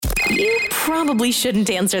probably shouldn't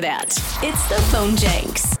answer that. It's the Phone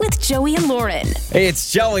Jenks with Joey and Lauren. Hey,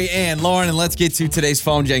 it's Joey and Lauren, and let's get to today's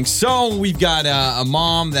Phone Jenks. So we've got a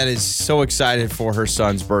mom that is so excited for her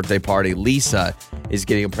son's birthday party. Lisa is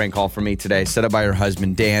getting a prank call from me today, set up by her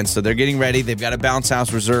husband, Dan. So they're getting ready. They've got a bounce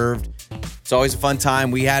house reserved. It's always a fun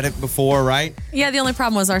time. We had it before, right? Yeah, the only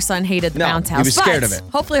problem was our son hated the bounce house. He was scared of it.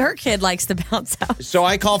 Hopefully her kid likes the bounce house. So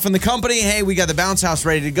I call from the company. Hey, we got the bounce house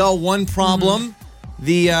ready to go. One problem,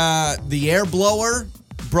 the air blower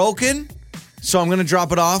broken. So I'm going to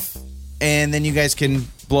drop it off, and then you guys can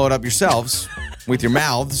blow it up yourselves with your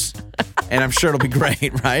mouths. And I'm sure it'll be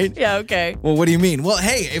great, right? Yeah, okay. Well, what do you mean? Well,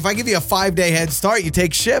 hey, if I give you a 5-day head start, you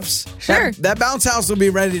take shifts. Sure. That bounce house will be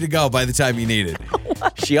ready to go by the time you need it.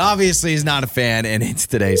 She obviously is not a fan, and it's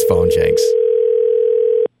today's Phone Jenks.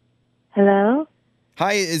 Hello?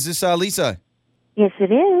 Hi, is this Lisa? Yes,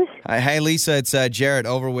 it is. Hi, Lisa. It's Jarrett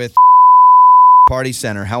over with Party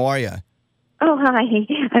Center. How are you? Oh, hi.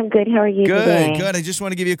 I'm good. How are you today? Good. I just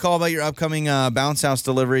want to give you a call about your upcoming bounce house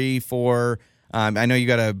delivery for, I know you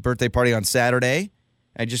got a birthday party on Saturday.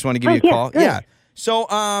 I just want to give you a call. Good. Yeah. So,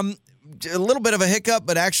 a little bit of a hiccup,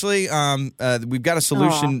 but actually, we've got a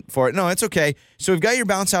solution for it. No, it's okay. So we've got your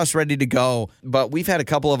bounce house ready to go, but we've had a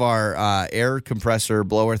couple of our air compressor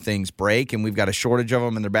blower things break, and we've got a shortage of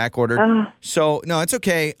them, and they're back ordered. So, no, it's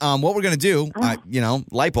okay. What we're going to do,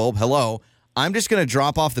 light bulb, hello. I'm just going to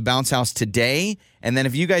drop off the bounce house today, and then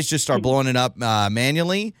if you guys just start blowing it up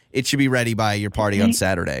manually, it should be ready by your party on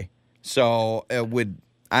Saturday. So would,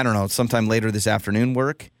 I don't know, sometime later this afternoon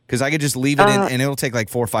work? Because I could just leave it in, and it'll take like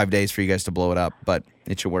 4 or 5 days for you guys to blow it up, but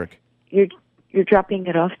it should work. You're dropping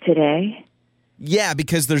it off today? Yeah,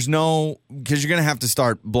 because you're going to have to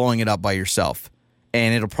start blowing it up by yourself.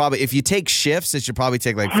 And it'll probably, if you take shifts, it should probably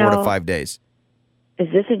take like 4 to 5 days.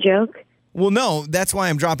 Is this a joke? Well, no, that's why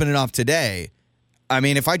I'm dropping it off today. I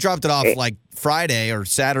mean, if I dropped it off like Friday or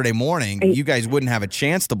Saturday morning, you guys wouldn't have a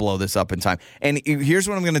chance to blow this up in time. And here's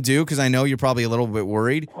what I'm going to do, because I know you're probably a little bit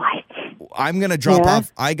worried. What? I'm going to drop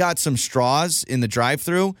off. I got some straws in the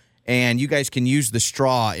drive-thru, and you guys can use the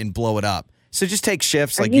straw and blow it up. So just take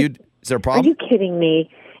shifts. Is there a problem? Are you kidding me?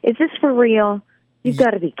 Is this for real? You've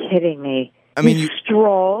got to be kidding me. I mean,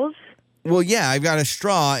 straws? Well, yeah, I've got a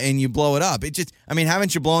straw, and you blow it up.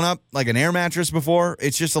 Haven't you blown up like an air mattress before?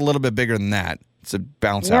 It's just a little bit bigger than that. It's a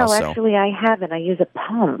bounce house. No, actually, I haven't. I use a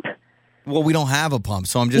pump. Well, we don't have a pump,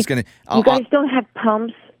 so I'm just going to... You guys don't have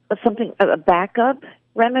pumps or something, a backup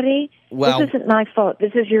remedy? Well, this isn't my fault.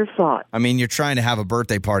 This is your fault. I mean, you're trying to have a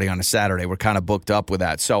birthday party on a Saturday. We're kind of booked up with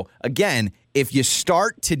that. So, again, if you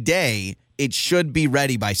start today, it should be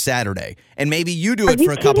ready by Saturday. And maybe you do it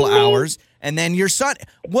for a couple of hours, and then your son...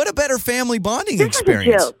 What a better family bonding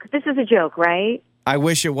experience. This is a joke, right? I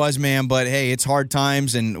wish it was, ma'am, but hey, it's hard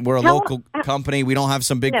times, and we're a local company. We don't have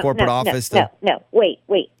some big corporate office. No, wait.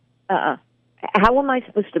 How am I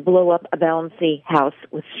supposed to blow up a bouncy house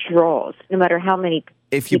with straws, no matter how many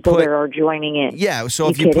people there are joining in? Yeah,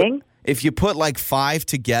 so if you put like 5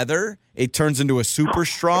 together, it turns into a super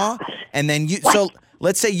straw, and then so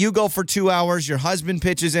let's say you go for 2 hours, your husband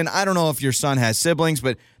pitches in. I don't know if your son has siblings,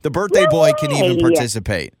 but the birthday boy can even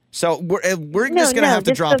participate. So we're just going to have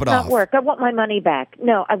to drop it off. No, this does not work. I want my money back.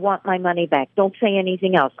 No, I want my money back. Don't say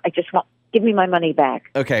anything else. Give me my money back.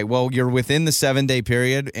 Okay, well, you're within the 7-day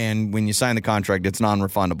period, and when you sign the contract, it's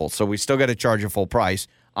non-refundable. So we still got to charge you full price.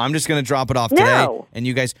 I'm just going to drop it off today, and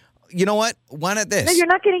you guys, you know what? Why not this? No, you're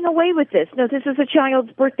not getting away with this. No, this is a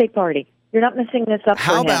child's birthday party. You're not messing this up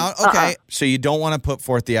for him. How about, so you don't want to put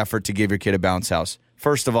forth the effort to give your kid a bounce house.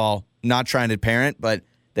 First of all, not trying to parent, but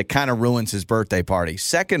that kind of ruins his birthday party.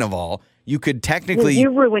 Second of all, you could technically...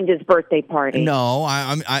 You ruined his birthday party. No,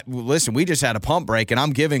 listen, we just had a pump break, and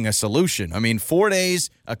I'm giving a solution. I mean, 4 days,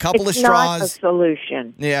 a couple of straws. It's not a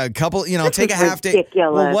solution. Yeah, a couple, take a half day.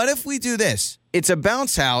 Ridiculous. Well, what if we do this? It's a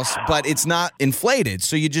bounce house, but it's not inflated,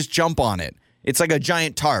 so you just jump on it. It's like a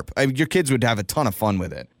giant tarp. Your kids would have a ton of fun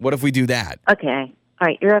with it. What if we do that? Okay. All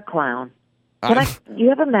right, you're a clown. Do you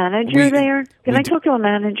have a manager there? Can I talk to a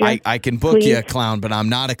manager? I can book you a clown, but I'm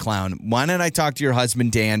not a clown. Why don't I talk to your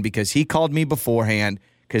husband, Dan, because he called me beforehand,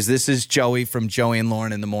 because this is Joey from Joey and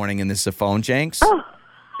Lauren in the Morning, and this is a Phone Jenks. Oh.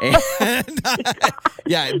 And,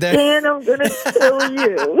 Dan, I'm going to kill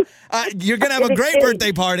you. You're going to have a great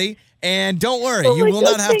birthday party, and don't worry, you will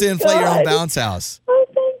not have to inflate your own bounce house. Oh,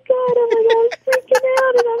 thank God. Oh, my God, I'm freaking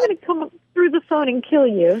out, and I'm going to come up through the phone and kill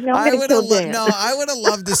you. No, I'm going to kill Dan. No, I would have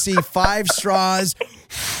loved to see 5 straws.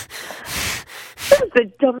 This is the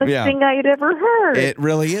dumbest thing I had ever heard. It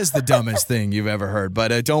really is the dumbest thing you've ever heard.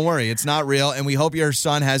 But don't worry, it's not real. And we hope your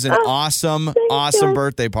son has an awesome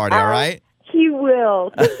birthday party, all right? He will.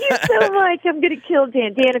 will. Thank you so much. I'm going to kill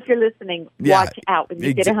Dan. Dan, if you're listening, watch out when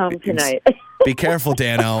you get home tonight. Be careful,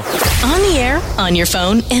 Dano. On the air, on your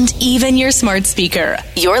phone, and even your smart speaker.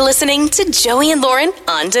 You're listening to Joey and Lauren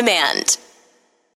on demand.